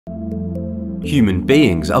Human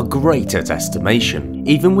beings are great at estimation.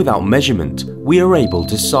 Even without measurement, we are able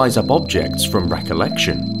to size up objects from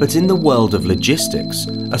recollection. But in the world of logistics,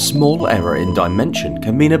 a small error in dimension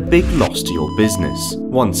can mean a big loss to your business.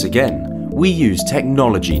 Once again, we use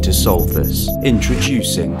technology to solve this.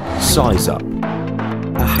 Introducing SizeUp,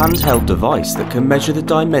 a handheld device that can measure the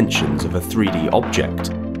dimensions of a 3D object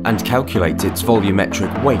and calculate its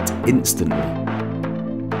volumetric weight instantly.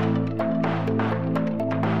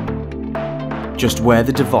 Just wear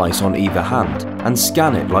the device on either hand and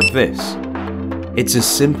scan it like this. It's as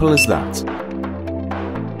simple as that.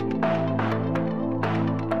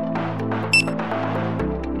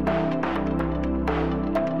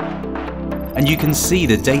 And you can see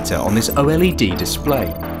the data on this OLED display.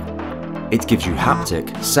 It gives you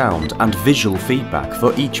haptic, sound and visual feedback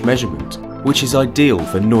for each measurement, which is ideal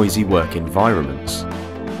for noisy work environments.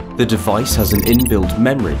 The device has an inbuilt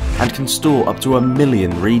memory and can store up to 1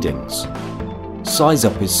 million readings.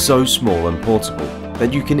 SizeUp is so small and portable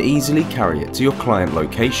that you can easily carry it to your client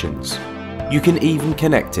locations. You can even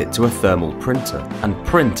connect it to a thermal printer and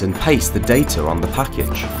print and paste the data on the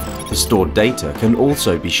package. The stored data can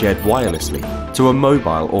also be shared wirelessly to a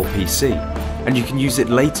mobile or PC, and you can use it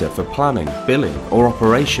later for planning, billing or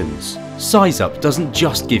operations. SizeUp doesn't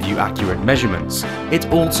just give you accurate measurements,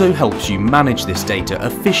 it also helps you manage this data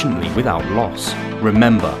efficiently without loss.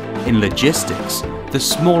 Remember, in logistics, the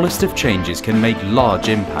smallest of changes can make large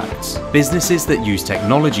impacts. Businesses that use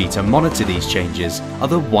technology to monitor these changes are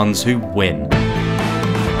the ones who win.